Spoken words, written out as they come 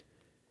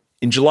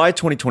In July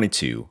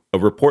 2022, a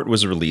report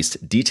was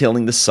released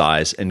detailing the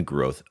size and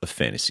growth of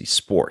fantasy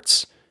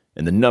sports,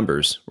 and the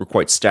numbers were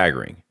quite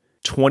staggering.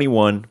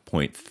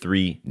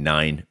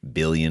 $21.39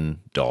 billion in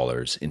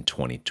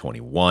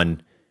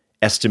 2021,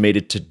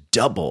 estimated to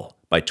double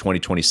by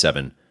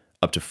 2027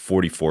 up to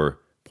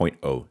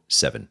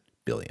 $44.07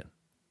 billion.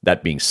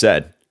 That being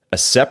said, a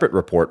separate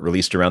report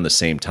released around the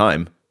same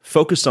time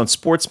focused on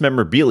sports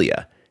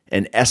memorabilia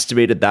and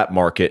estimated that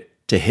market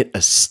to hit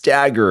a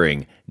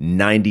staggering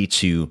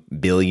 $92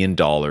 billion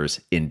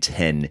in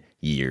 10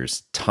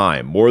 years'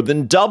 time, more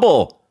than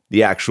double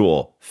the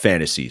actual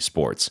fantasy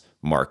sports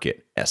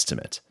market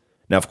estimate.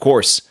 Now, of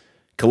course,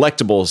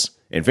 collectibles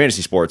and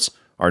fantasy sports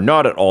are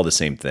not at all the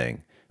same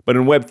thing, but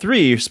in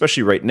Web3,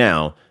 especially right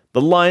now,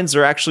 the lines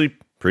are actually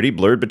pretty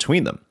blurred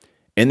between them,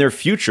 and their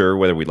future,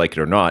 whether we like it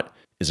or not,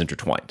 is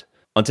intertwined.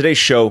 On today's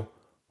show,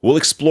 we'll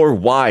explore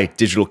why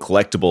digital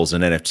collectibles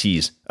and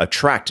NFTs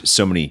attract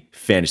so many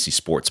fantasy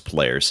sports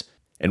players,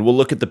 and we'll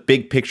look at the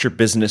big picture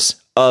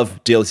business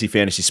of daily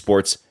fantasy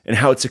sports and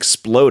how it's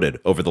exploded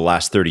over the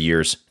last 30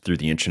 years through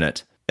the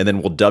internet. And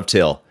then we'll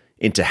dovetail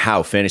into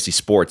how fantasy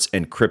sports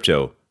and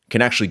crypto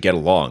can actually get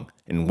along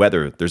and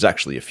whether there's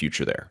actually a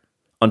future there.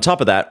 On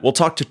top of that, we'll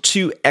talk to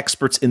two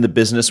experts in the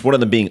business, one of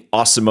them being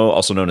Osimo,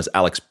 also known as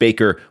Alex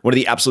Baker, one of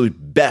the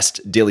absolute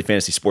best daily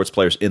fantasy sports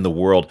players in the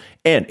world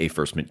and a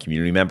First Mint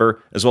community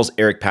member, as well as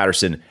Eric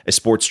Patterson, a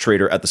sports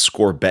trader at the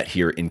Score Bet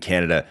here in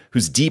Canada,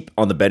 who's deep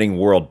on the betting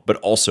world, but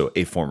also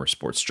a former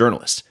sports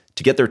journalist,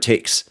 to get their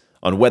takes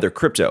on whether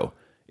crypto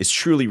is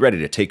truly ready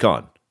to take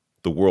on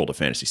the world of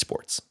fantasy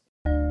sports.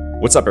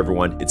 What's up,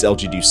 everyone? It's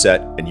LG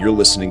Doucette, and you're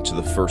listening to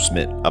The First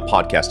Mint, a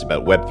podcast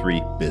about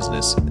Web3,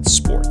 business, and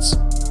sports.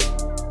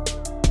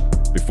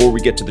 Before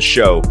we get to the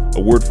show, a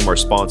word from our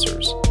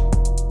sponsors.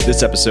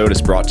 This episode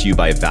is brought to you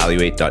by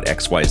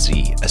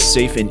Evaluate.xyz, a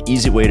safe and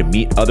easy way to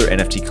meet other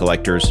NFT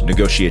collectors,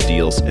 negotiate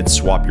deals, and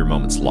swap your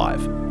moments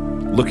live.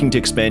 Looking to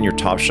expand your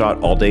Top Shot,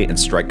 All Day, and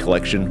Strike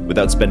collection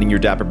without spending your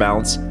Dapper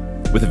balance?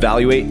 With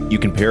Evaluate, you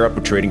can pair up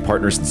with trading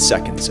partners in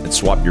seconds and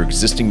swap your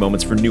existing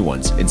moments for new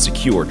ones in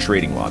secure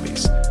trading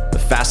lobbies.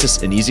 The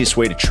fastest and easiest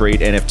way to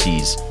trade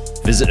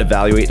NFTs. Visit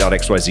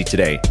Evaluate.xyz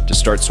today to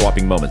start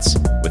swapping moments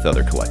with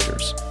other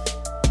collectors.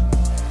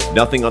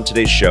 Nothing on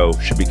today's show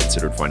should be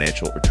considered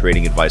financial or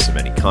trading advice of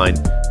any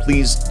kind.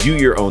 Please do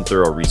your own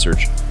thorough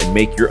research and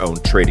make your own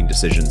trading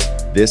decisions.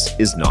 This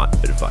is not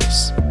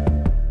advice.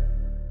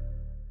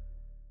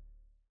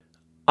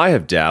 I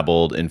have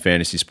dabbled in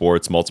fantasy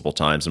sports multiple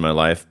times in my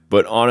life,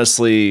 but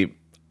honestly,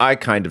 I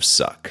kind of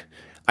suck.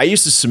 I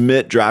used to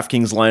submit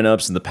DraftKings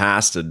lineups in the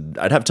past, and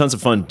I'd have tons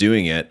of fun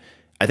doing it.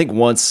 I think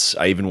once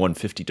I even won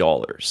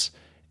 $50.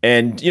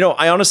 And,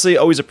 I honestly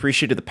always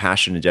appreciated the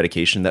passion and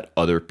dedication that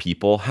other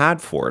people had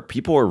for it.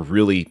 People are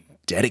really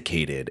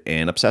dedicated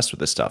and obsessed with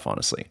this stuff,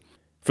 honestly.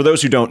 For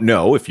those who don't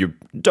know, if you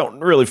don't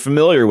really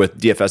familiar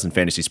with DFS and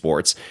fantasy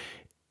sports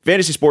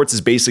is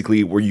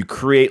basically where you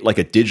create like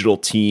a digital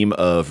team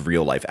of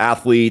real life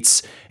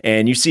athletes,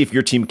 and you see if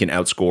your team can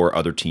outscore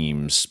other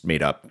teams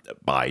made up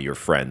by your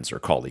friends or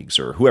colleagues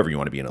or whoever you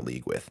want to be in a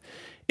league with.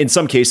 In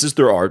some cases,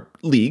 there are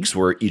leagues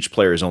where each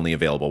player is only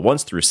available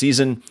once through a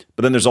season,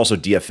 but then there's also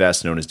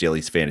DFS, known as Daily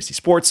Fantasy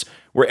Sports,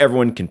 where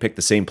everyone can pick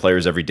the same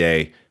players every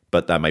day,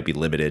 but that might be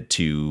limited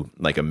to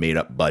like a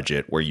made-up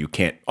budget where you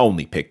can't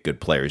only pick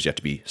good players, you have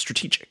to be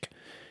strategic.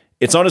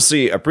 It's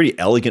honestly a pretty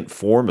elegant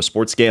form of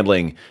sports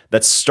gambling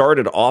that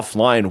started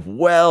offline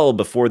well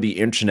before the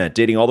internet,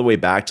 dating all the way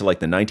back to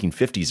like the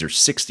 1950s or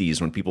 60s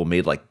when people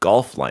made like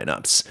golf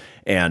lineups.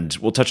 And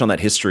we'll touch on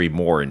that history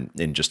more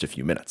in just a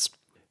few minutes.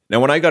 Now,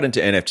 when I got into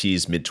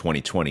NFTs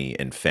mid-2020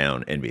 and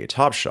found NBA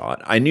Top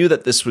Shot, I knew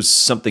that this was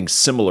something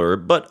similar,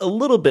 but a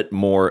little bit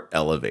more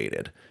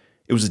elevated.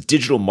 It was a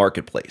digital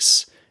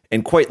marketplace.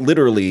 And quite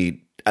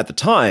literally, at the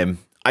time,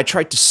 I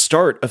tried to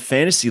start a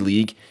fantasy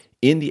league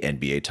in the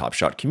NBA Top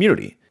Shot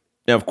community.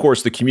 Now, of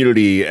course, the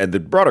community and the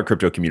broader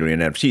crypto community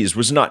in NFTs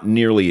was not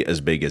nearly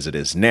as big as it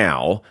is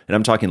now, and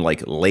I'm talking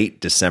like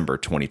late December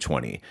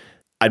 2020.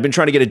 I'd been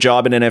trying to get a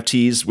job in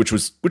NFTs, which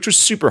was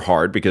super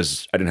hard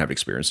because I didn't have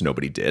experience,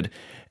 nobody did.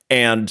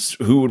 And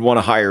who would want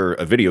to hire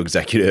a video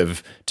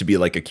executive to be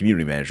like a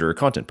community manager or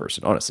content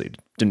person? Honestly, it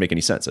didn't make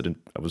any sense. I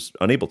was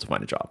unable to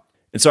find a job.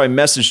 And so I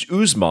messaged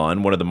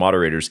Usman, one of the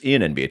moderators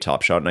in NBA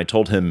Top Shot, and I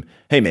told him,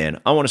 hey man,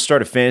 I want to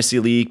start a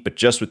fantasy league, but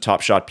just with Top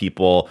Shot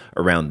people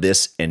around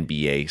this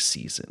NBA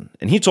season.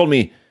 And he told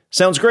me,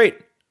 sounds great,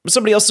 but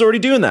somebody else is already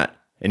doing that.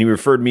 And he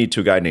referred me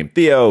to a guy named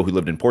Theo who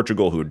lived in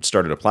Portugal who had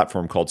started a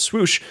platform called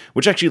Swoosh,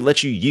 which actually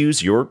lets you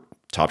use your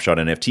Top Shot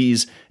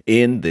NFTs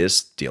in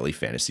this daily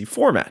fantasy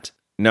format.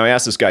 Now, I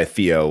asked this guy,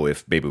 Theo,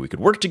 if maybe we could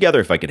work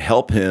together, if I could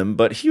help him,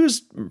 but he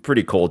was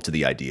pretty cold to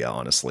the idea,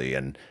 honestly,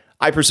 and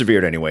I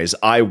persevered anyways.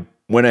 I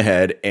went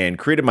ahead and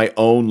created my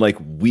own like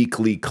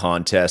weekly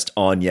contest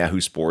on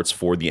Yahoo Sports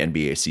for the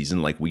NBA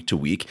season, like week to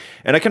week.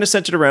 And I kind of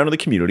sent it around to the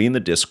community in the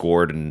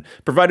Discord and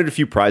provided a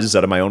few prizes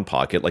out of my own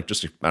pocket, like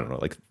just, I don't know,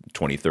 like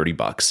 20, 30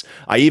 bucks.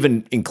 I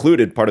even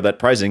included part of that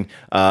pricing,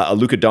 a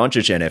Luka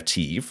Doncic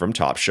NFT from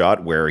Top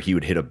Shot, where he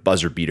would hit a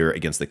buzzer beater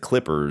against the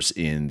Clippers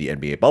in the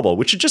NBA bubble,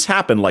 which had just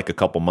happened like a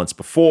couple months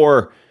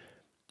before.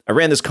 I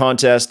ran this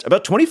contest.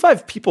 About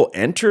 25 people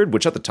entered,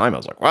 which at the time I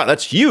was like, wow,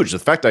 that's huge. The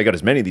fact that I got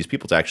as many of these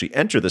people to actually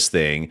enter this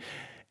thing.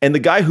 And the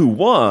guy who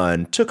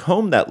won took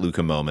home that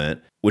Luka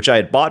moment, which I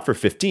had bought for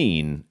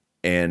 15.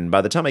 And by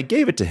the time I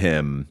gave it to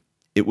him,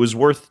 it was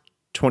worth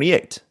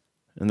 28.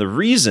 And the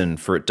reason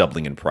for it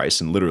doubling in price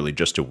in literally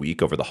just a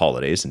week over the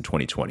holidays in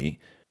 2020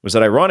 was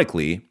that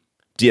ironically,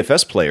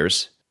 DFS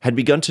players had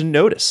begun to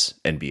notice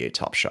NBA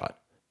Top Shot.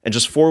 And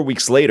just 4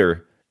 weeks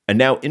later, a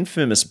now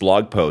infamous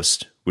blog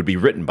post would be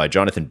written by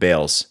Jonathan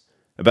Bales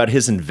about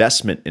his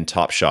investment in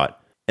Top Shot,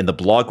 and the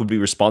blog would be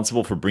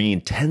responsible for bringing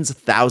tens of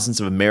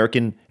thousands of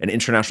American and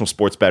international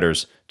sports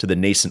bettors to the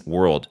nascent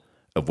world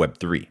of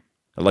Web3.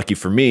 And lucky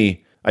for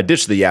me, I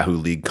ditched the Yahoo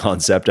League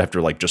concept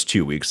after like just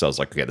 2 weeks. I was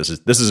like, okay, this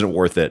isn't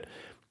worth it.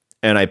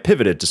 And I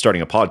pivoted to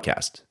starting a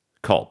podcast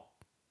called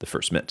The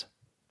First Mint.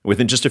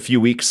 Within just a few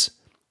weeks,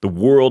 the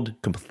world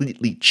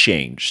completely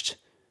changed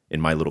in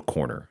my little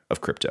corner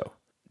of crypto.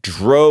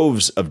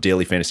 Droves of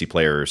daily fantasy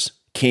players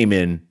came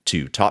in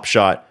to Top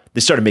Shot.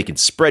 They started making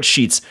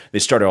spreadsheets. They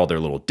started all their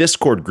little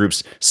Discord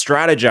groups,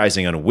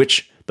 strategizing on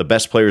which the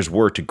best players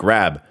were to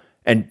grab,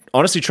 and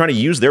honestly trying to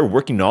use their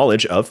working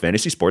knowledge of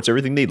fantasy sports,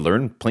 everything they'd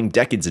learned playing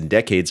decades and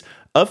decades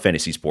of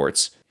fantasy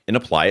sports, and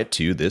apply it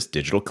to this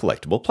digital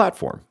collectible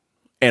platform.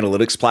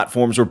 Analytics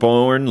platforms were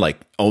born, like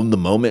Own the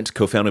Moment,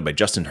 co-founded by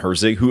Justin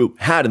Herzig, who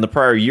had in the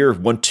prior year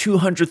won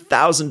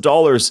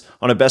 $200,000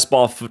 on a best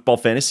ball football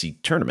fantasy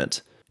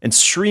tournament. And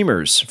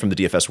streamers from the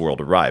DFS world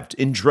arrived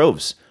in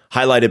droves,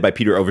 highlighted by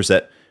Peter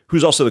Overzet,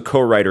 who's also the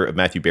co-writer of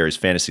Matthew Berry's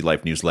Fantasy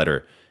Life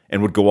newsletter,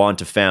 and would go on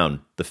to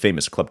found the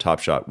famous Club Top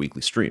Shot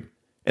weekly stream.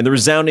 And the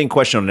resounding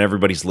question on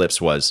everybody's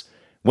lips was,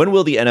 when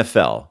will the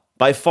NFL,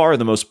 by far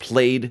the most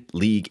played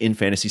league in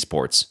fantasy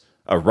sports,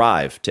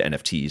 arrive to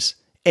NFTs,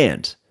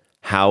 and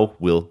how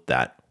will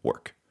that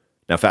work?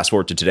 Now fast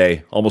forward to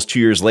today, almost 2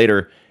 years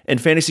later,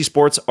 and fantasy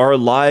sports are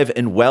alive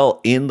and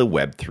well in the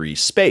Web3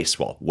 space.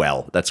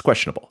 Well, that's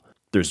questionable.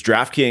 There's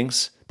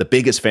DraftKings, the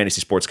biggest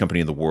fantasy sports company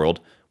in the world,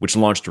 which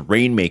launched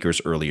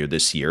Rainmakers earlier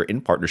this year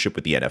in partnership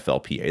with the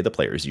NFLPA, the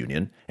Players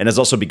Union, and has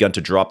also begun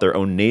to drop their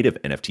own native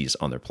NFTs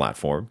on their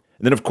platform.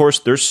 And then, of course,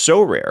 there's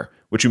SoRare,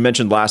 which we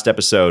mentioned last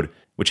episode,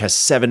 which has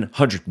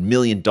 $700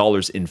 million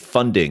in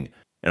funding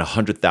and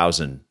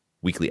 100,000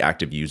 weekly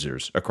active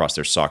users across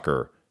their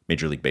soccer,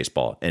 Major League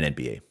Baseball, and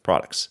NBA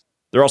products.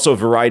 There are also a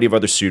variety of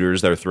other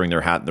suitors that are throwing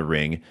their hat in the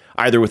ring,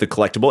 either with a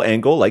collectible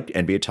angle like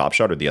NBA Top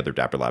Shot or the other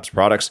Dapper Labs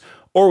products,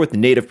 or with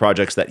native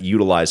projects that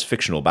utilize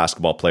fictional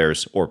basketball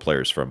players or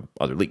players from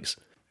other leagues.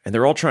 And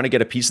they're all trying to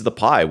get a piece of the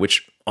pie,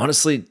 which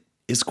honestly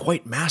is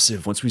quite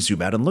massive once we zoom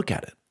out and look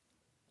at it.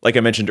 Like I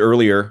mentioned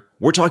earlier,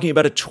 we're talking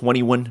about a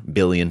 $21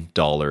 billion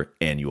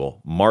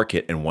annual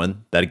market, and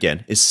one that,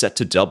 again, is set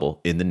to double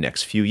in the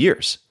next few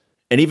years.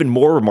 And even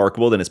more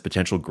remarkable than its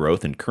potential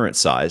growth and current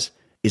size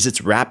is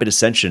its rapid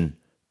ascension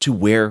to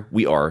where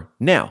we are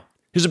now.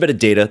 Here's a bit of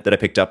data that I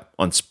picked up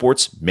on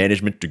Sports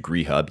Management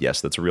Degree Hub,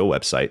 yes, that's a real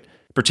website,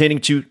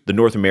 pertaining to the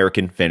North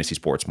American fantasy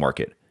sports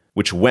market,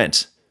 which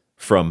went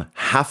from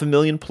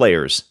 500,000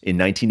 players in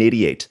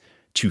 1988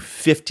 to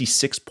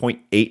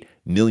 56.8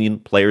 million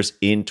players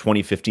in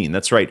 2015.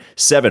 That's right,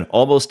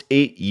 almost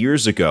 8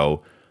 years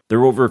ago, there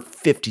were over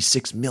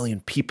 56 million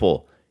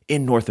people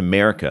in North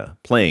America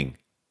playing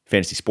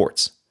fantasy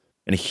sports.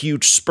 And a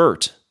huge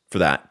spurt for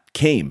that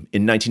came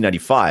in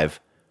 1995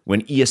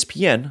 when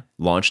ESPN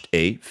launched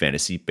a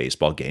fantasy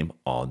baseball game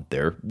on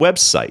their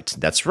website.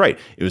 That's right.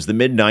 It was the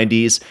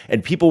mid-90s,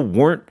 and people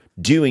weren't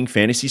doing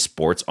fantasy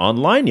sports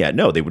online yet.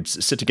 No, they would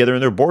sit together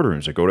in their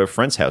boardrooms or go to a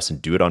friend's house and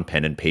do it on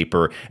pen and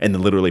paper and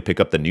then literally pick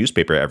up the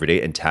newspaper every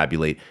day and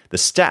tabulate the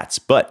stats.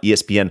 But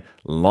ESPN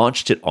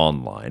launched it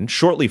online,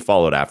 shortly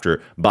followed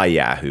after by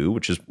Yahoo,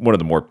 which is one of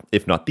the more,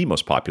 if not the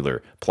most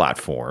popular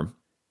platform.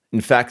 In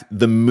fact,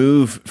 the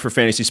move for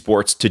fantasy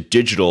sports to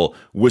digital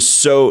was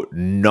so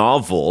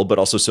novel, but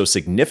also so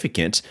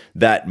significant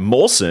that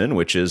Molson,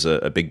 which is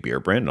a big beer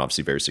brand and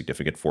obviously very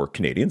significant for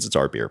Canadians, it's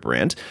our beer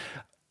brand,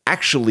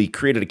 actually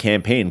created a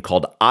campaign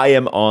called I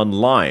Am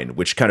Online,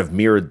 which kind of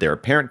mirrored their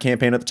parent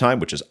campaign at the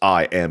time, which is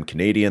I Am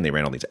Canadian. They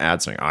ran all these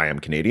ads saying I Am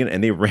Canadian,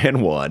 and they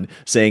ran one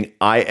saying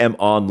I Am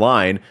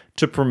Online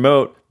to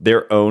promote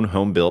their own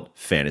home-built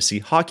fantasy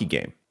hockey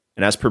game.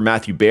 And as per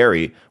Matthew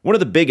Berry, one of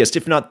the biggest,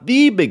 if not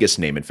the biggest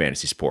name in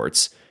fantasy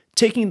sports,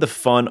 taking the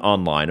fun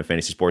online of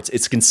fantasy sports,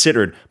 it's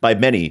considered by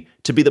many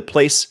to be the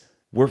place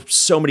where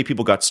so many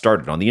people got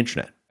started on the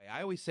internet.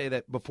 I always say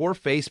that before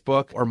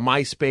Facebook or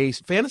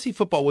MySpace, fantasy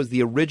football was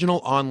the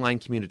original online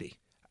community.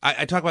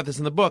 I talk about this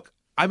in the book.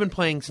 I've been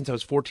playing since I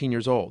was 14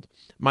 years old.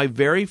 My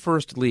very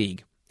first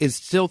league is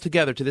still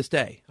together to this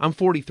day. I'm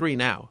 43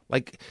 now.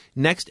 Like,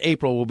 next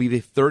April will be the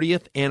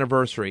 30th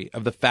anniversary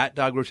of the Fat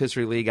Dog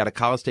Rotisserie League out of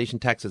College Station,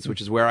 Texas, which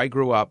is where I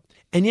grew up.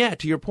 And yeah,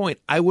 to your point,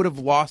 I would have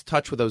lost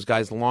touch with those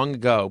guys long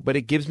ago, but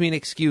it gives me an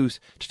excuse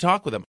to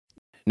talk with them.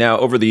 Now,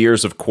 over the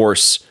years, of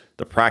course,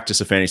 the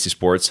practice of fantasy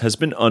sports has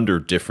been under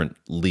different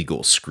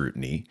legal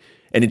scrutiny.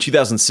 And in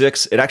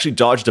 2006, it actually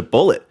dodged a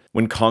bullet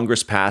when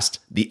Congress passed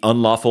the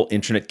Unlawful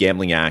Internet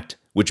Gambling Act,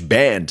 which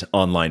banned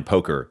online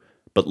poker,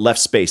 but left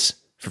space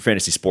for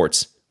fantasy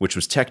sports, which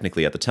was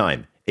technically at the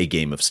time a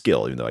game of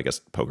skill, even though I guess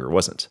poker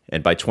wasn't.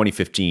 And by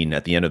 2015,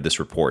 at the end of this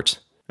report,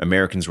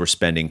 Americans were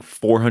spending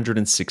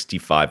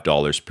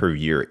 $465 per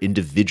year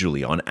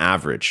individually on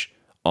average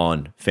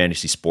on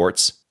fantasy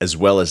sports, as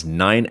well as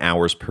 9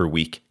 hours per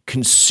week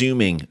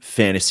consuming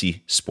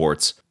fantasy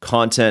sports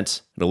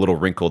content. And a little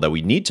wrinkle that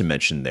we need to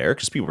mention there,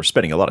 because people were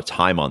spending a lot of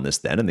time on this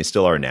then, and they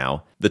still are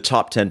now, the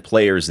top 10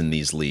 players in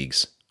these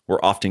leagues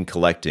were often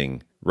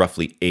collecting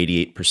roughly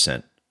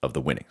 88% of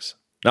the winnings.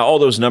 Now, all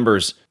those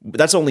numbers,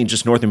 that's only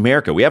just North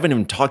America. We haven't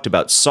even talked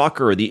about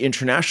soccer or the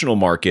international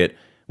market,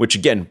 which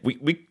again,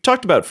 we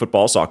talked about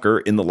football, soccer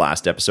in the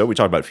last episode. We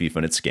talked about FIFA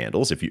and its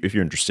scandals, if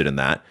you're interested in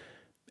that.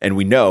 And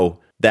we know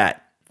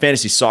that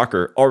fantasy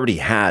soccer already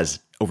has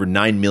over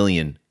 9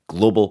 million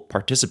global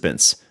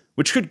participants,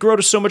 which could grow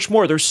to so much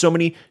more. There's so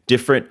many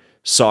different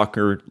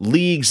soccer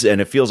leagues, and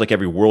it feels like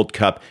every World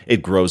Cup,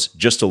 it grows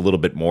just a little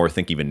bit more. I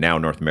think even now,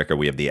 North America,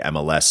 we have the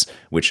MLS,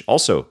 which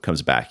also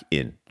comes back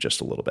in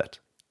just a little bit.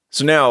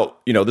 So now,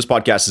 this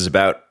podcast is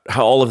about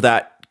how all of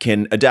that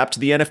can adapt to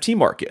the NFT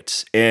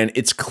market. And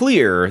it's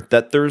clear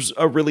that there's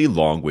a really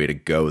long way to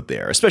go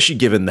there, especially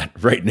given that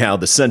right now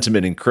the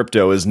sentiment in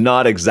crypto is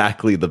not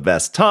exactly the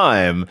best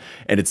time.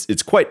 And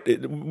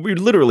we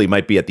literally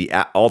might be at the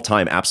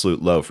all-time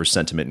absolute low for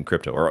sentiment in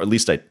crypto, or at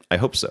least I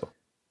hope so.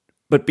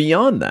 But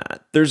beyond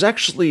that, there's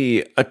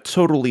actually a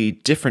totally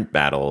different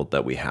battle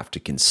that we have to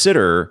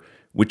consider,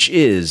 which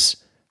is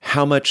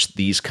how much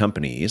these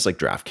companies like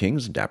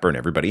DraftKings and Dapper and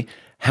everybody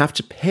have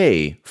to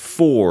pay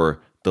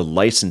for the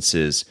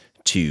licenses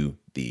to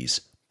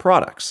these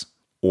products,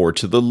 or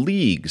to the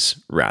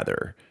leagues,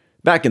 rather.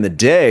 Back in the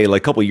day,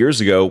 like a couple years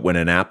ago, when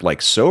an app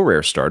like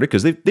SoRare started,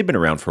 because they've been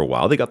around for a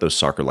while, they got those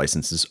soccer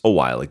licenses a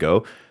while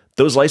ago.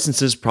 Those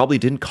licenses probably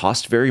didn't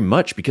cost very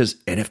much because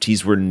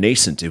NFTs were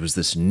nascent. It was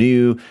this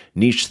new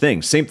niche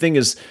thing. Same thing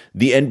as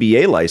the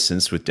NBA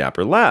license with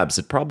Dapper Labs.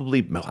 It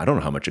probably, I don't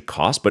know how much it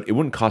cost, but it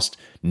wouldn't cost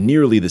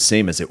nearly the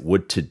same as it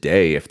would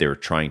today if they were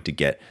trying to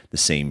get the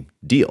same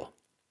deal.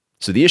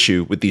 So the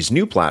issue with these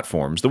new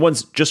platforms, the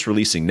ones just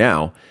releasing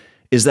now,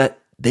 is that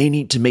they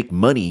need to make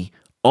money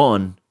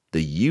on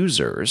the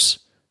users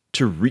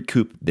to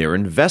recoup their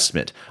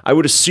investment. I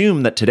would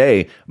assume that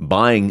today,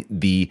 buying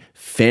the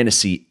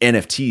fantasy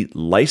NFT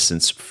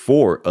license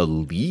for a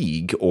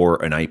league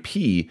or an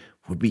IP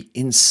would be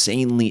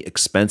insanely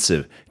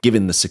expensive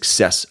given the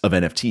success of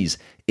NFTs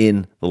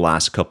in the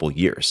last couple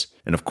years.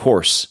 And of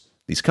course,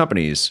 these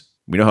companies,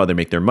 we know how they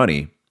make their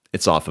money.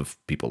 It's off of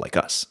people like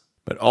us.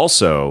 But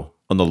also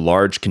on the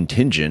large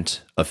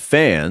contingent of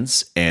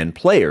fans and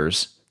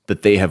players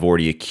that they have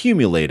already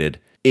accumulated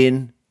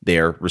in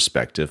their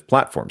respective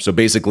platforms. So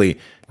basically,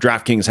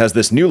 DraftKings has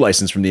this new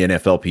license from the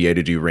NFLPA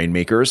to do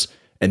Rainmakers,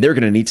 and they're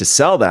going to need to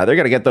sell that. They're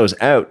going to get those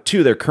out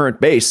to their current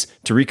base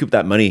to recoup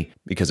that money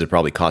because it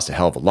probably costs a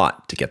hell of a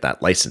lot to get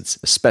that license,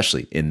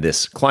 especially in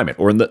this climate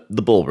or in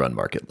the bull run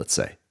market, let's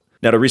say.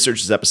 Now, to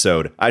research this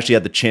episode, I actually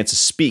had the chance to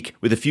speak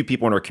with a few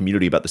people in our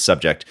community about the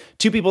subject.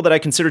 Two people that I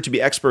consider to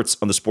be experts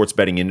on the sports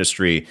betting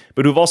industry,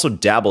 but who've also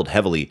dabbled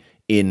heavily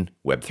in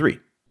Web3.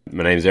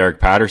 My name is Eric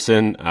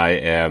Patterson. I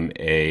am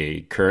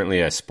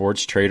currently a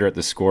sports trader at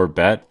the Score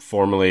Bet,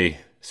 formerly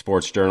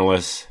sports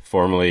journalist,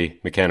 formerly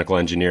mechanical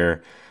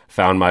engineer.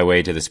 Found my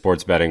way to the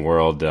sports betting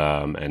world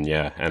and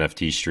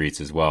NFT streets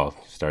as well,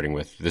 starting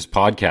with this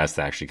podcast,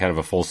 actually, kind of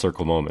a full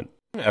circle moment.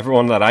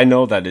 Everyone that I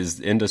know that is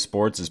into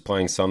sports is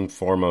playing some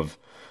form of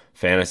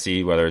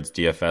fantasy, whether it's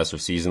DFS or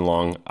season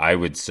long. I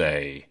would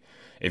say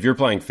if you're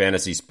playing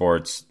fantasy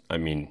sports,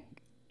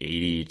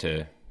 80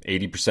 to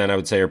 80%, I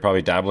would say, are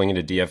probably dabbling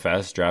into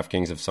DFS,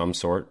 DraftKings of some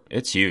sort.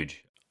 It's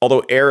huge.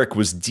 Although Eric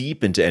was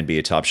deep into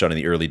NBA Top Shot in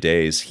the early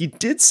days, he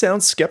did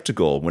sound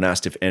skeptical when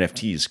asked if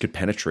NFTs could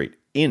penetrate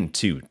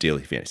into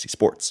daily fantasy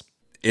sports.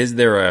 Is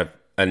there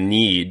a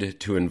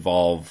need to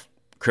involve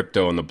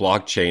crypto and the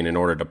blockchain in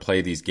order to play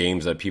these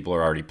games that people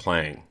are already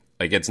playing?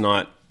 Like, it's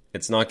not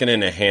going to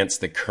enhance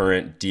the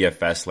current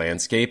DFS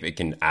landscape. It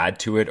can add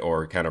to it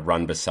or kind of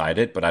run beside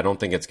it, but I don't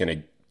think it's going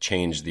to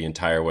change the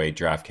entire way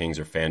DraftKings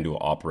or FanDuel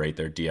operate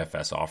their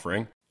DFS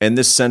offering. And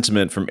this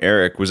sentiment from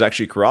Eric was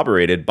actually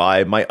corroborated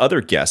by my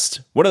other guest,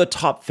 one of the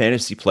top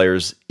fantasy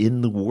players in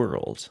the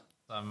world.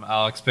 I'm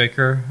Alex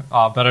Baker,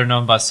 better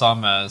known by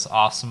some as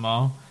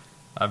Osimo.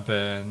 I've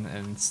been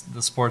in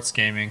the sports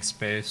gaming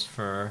space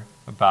for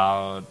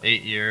about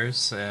 8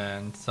 years,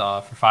 and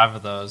for 5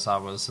 of those, I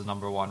was the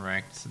number 1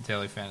 ranked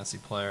daily fantasy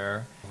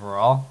player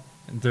overall.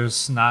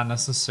 There's not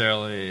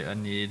necessarily a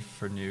need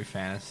for new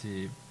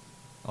fantasy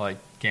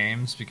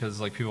games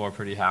because people are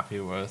pretty happy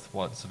with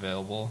what's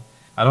available.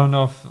 I don't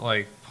know if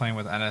like playing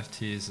with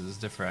NFTs is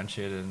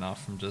differentiated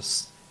enough from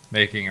just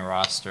making a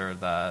roster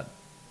that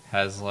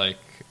has like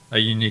a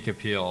unique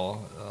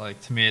appeal.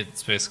 Like to me,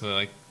 it's basically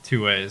like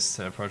two ways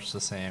to approach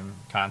the same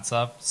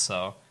concept.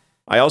 So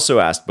I also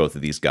asked both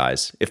of these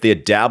guys if they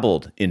had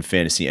dabbled in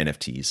fantasy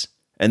NFTs,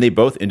 and they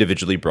both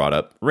individually brought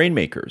up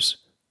Rainmakers,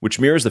 which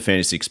mirrors the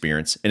fantasy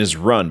experience and is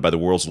run by the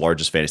world's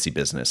largest fantasy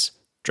business,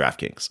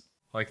 DraftKings.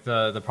 like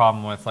the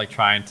problem with like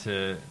trying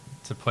to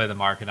play the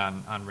market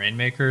on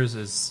Rainmakers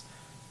is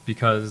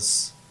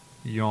because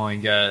you only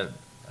get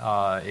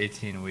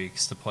 18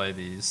 weeks to play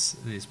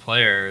these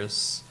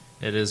players.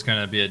 It is going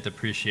to be a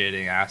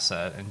depreciating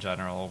asset in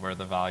general where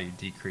the value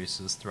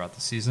decreases throughout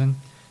the season.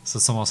 So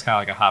it's almost kind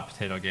of like a hot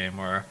potato game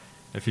where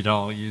if you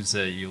don't use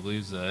it, you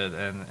lose it.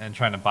 And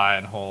trying to buy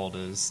and hold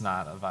is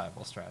not a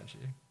viable strategy.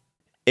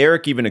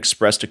 Eric even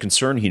expressed a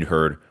concern he'd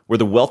heard where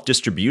the wealth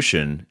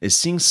distribution is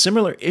seeing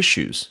similar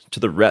issues to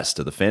the rest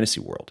of the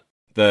fantasy world.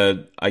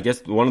 I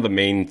guess one of the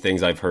main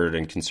things I've heard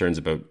and concerns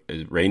about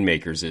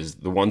Rainmakers is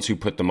the ones who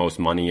put the most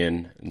money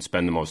in and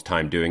spend the most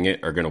time doing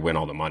it are going to win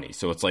all the money.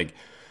 So it's like,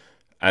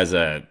 as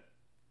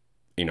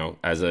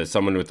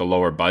someone with a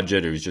lower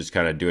budget who's just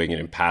kind of doing it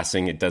in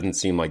passing, it doesn't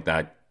seem like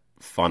that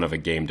fun of a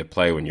game to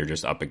play when you're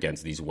just up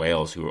against these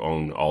whales who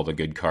own all the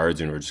good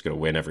cards and are just going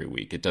to win every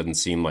week. It doesn't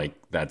seem like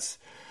that's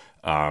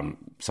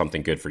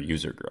something good for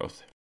user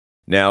growth.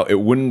 Now, it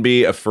wouldn't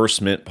be a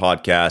First Mint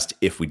podcast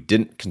if we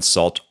didn't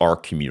consult our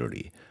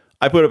community.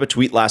 I put up a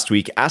tweet last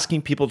week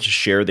asking people to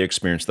share their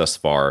experience thus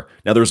far.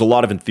 Now, there was a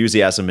lot of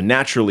enthusiasm and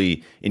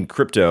naturally, in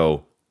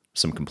crypto,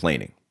 some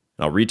complaining.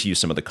 I'll read to you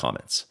some of the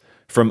comments.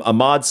 From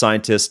Ahmad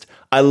Scientist,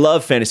 I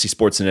love fantasy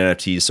sports and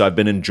NFTs, so I've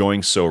been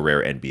enjoying So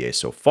Rare NBA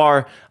so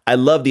far. I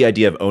love the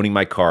idea of owning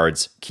my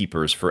cards,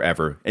 keepers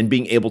forever, and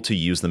being able to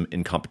use them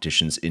in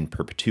competitions in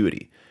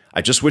perpetuity.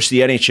 I just wish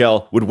the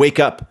NHL would wake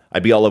up.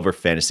 I'd be all over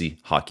fantasy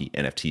hockey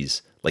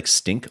NFTs, like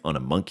stink on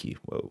a monkey.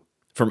 Whoa.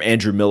 From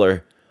Andrew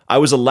Miller, I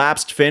was a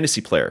lapsed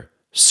fantasy player.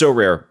 So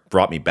Rare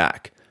brought me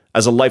back.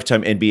 As a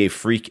lifetime NBA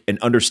freak and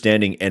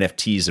understanding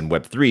NFTs and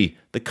Web3,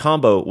 the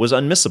combo was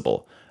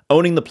unmissable.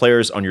 Owning the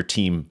players on your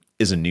team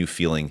is a new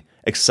feeling.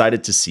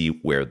 Excited to see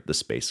where the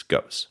space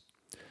goes.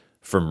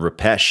 From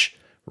Rupesh,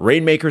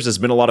 Rainmakers has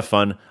been a lot of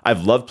fun.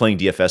 I've loved playing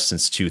DFS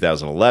since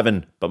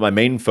 2011, but my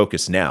main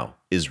focus now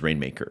is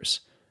Rainmakers.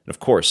 And of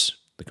course,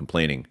 the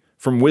complaining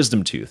from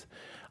Wisdom Tooth.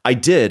 I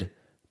did,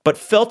 but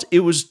felt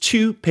it was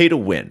too pay to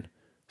win.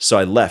 So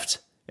I left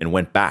and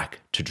went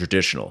back to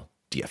traditional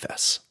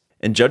DFS.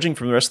 And judging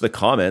from the rest of the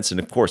comments, and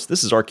of course,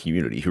 this is our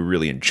community who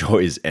really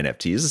enjoys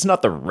NFTs. It's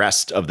not the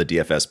rest of the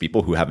DFS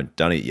people who haven't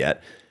done it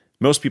yet.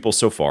 Most people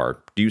so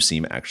far do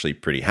seem actually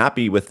pretty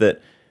happy with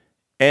it.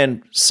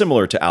 And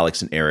similar to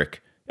Alex and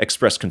Eric,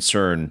 expressed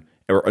concern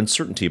or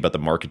uncertainty about the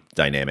market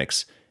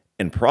dynamics.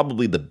 And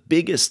probably the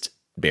biggest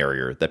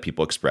barrier that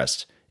people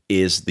expressed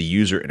is the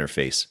user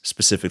interface,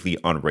 specifically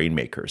on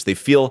Rainmakers. They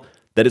feel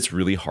that it's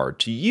really hard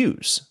to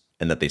use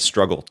and that they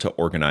struggle to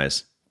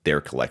organize their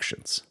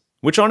collections.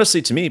 Which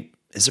honestly, to me,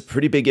 is a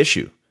pretty big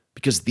issue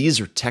because these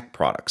are tech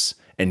products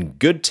and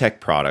good tech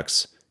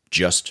products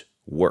just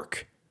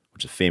work,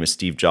 which is a famous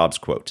Steve Jobs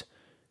quote.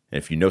 And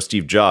if you know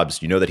Steve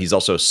Jobs, you know that he's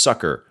also a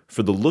sucker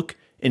for the look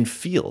and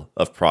feel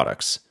of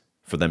products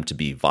for them to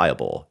be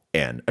viable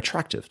and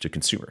attractive to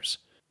consumers.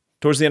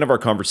 Towards the end of our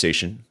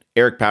conversation,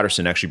 Eric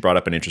Patterson actually brought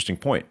up an interesting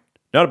point,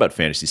 not about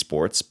fantasy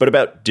sports, but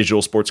about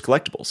digital sports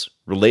collectibles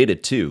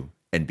related to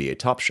NBA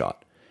Top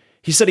Shot.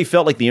 He said he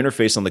felt like the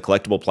interface on the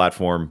collectible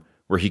platform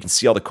where he can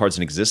see all the cards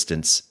in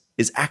existence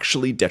is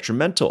actually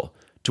detrimental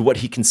to what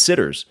he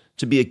considers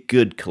to be a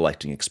good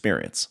collecting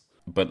experience.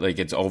 But like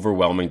it's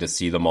overwhelming to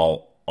see them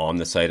all on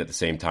the site at the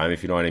same time,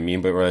 if you know what I mean.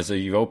 But whereas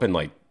you open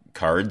like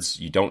cards,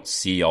 you don't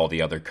see all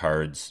the other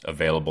cards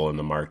available in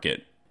the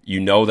market. You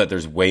know that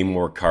there's way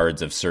more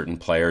cards of certain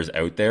players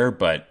out there,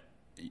 but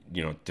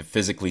you know, to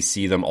physically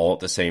see them all at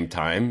the same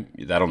time,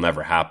 that'll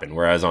never happen.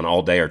 Whereas on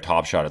All Day or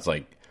Top Shot, it's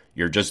like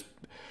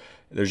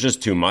there's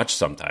just too much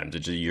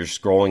sometimes. You're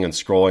scrolling and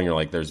scrolling. You're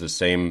like, there's the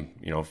same,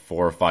 4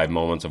 or 5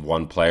 moments of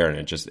one player,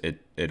 and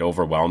it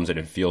overwhelms and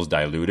it feels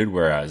diluted.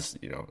 Whereas,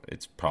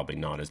 it's probably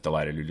not as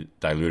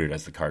diluted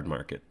as the card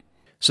market.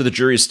 So the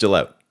jury is still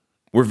out.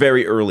 We're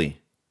very early,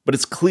 but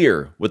it's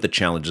clear what the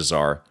challenges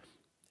are,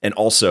 and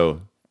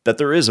also that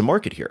there is a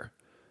market here.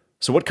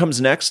 So what comes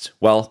next?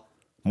 Well,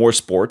 more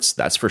sports,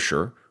 that's for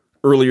sure.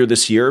 Earlier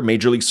this year,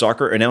 Major League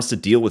Soccer announced a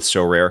deal with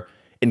SoRare.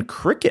 And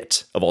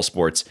cricket, of all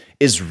sports,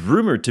 is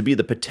rumored to be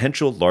the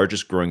potential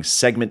largest growing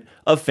segment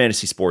of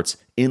fantasy sports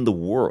in the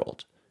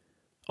world.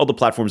 All the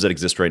platforms that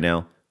exist right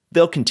now,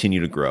 they'll continue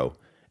to grow.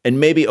 And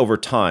maybe over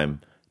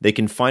time, they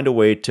can find a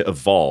way to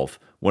evolve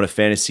one of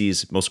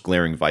fantasy's most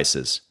glaring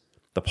vices,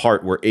 the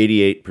part where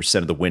 88%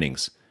 of the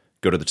winnings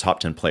go to the top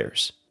 10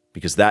 players.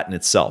 Because that in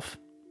itself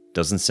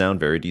doesn't sound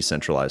very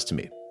decentralized to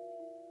me.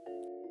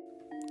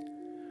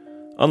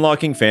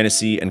 Unlocking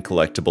fantasy and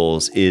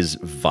collectibles is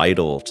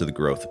vital to the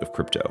growth of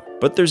crypto,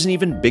 but there's an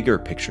even bigger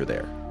picture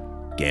there: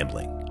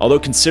 gambling. Although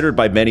considered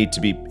by many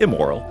to be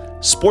immoral,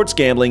 sports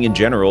gambling in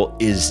general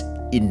is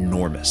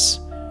enormous.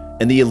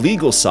 And the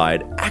illegal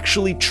side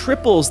actually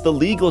triples the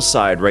legal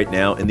side right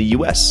now in the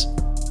US.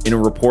 In a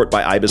report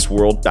by IBIS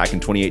World back in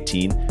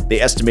 2018,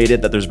 they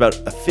estimated that there's about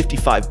a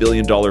 $55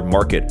 billion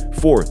market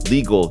for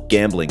legal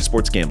gambling,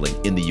 sports gambling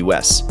in the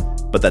US,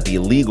 but that the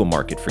illegal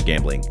market for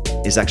gambling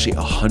is actually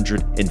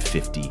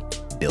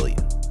 $150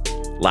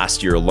 billion.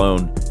 Last year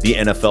alone, the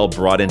NFL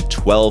brought in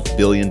 $12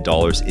 billion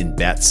in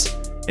bets,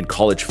 and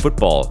college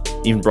football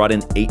even brought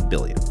in $8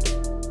 billion.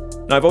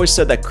 Now, I've always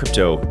said that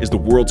crypto is the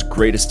world's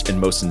greatest and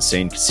most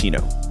insane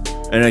casino,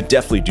 and I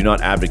definitely do not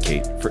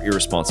advocate for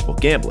irresponsible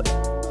gambling.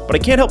 But I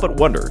can't help but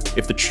wonder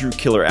if the true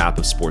killer app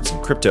of sports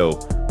and crypto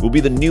will be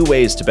the new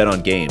ways to bet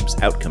on games,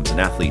 outcomes, and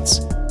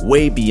athletes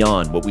way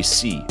beyond what we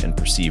see and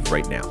perceive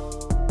right now.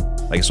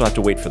 I guess we'll have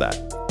to wait for that,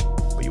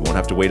 but you won't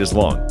have to wait as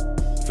long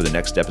for the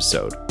next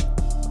episode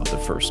of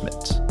The First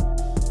Mint.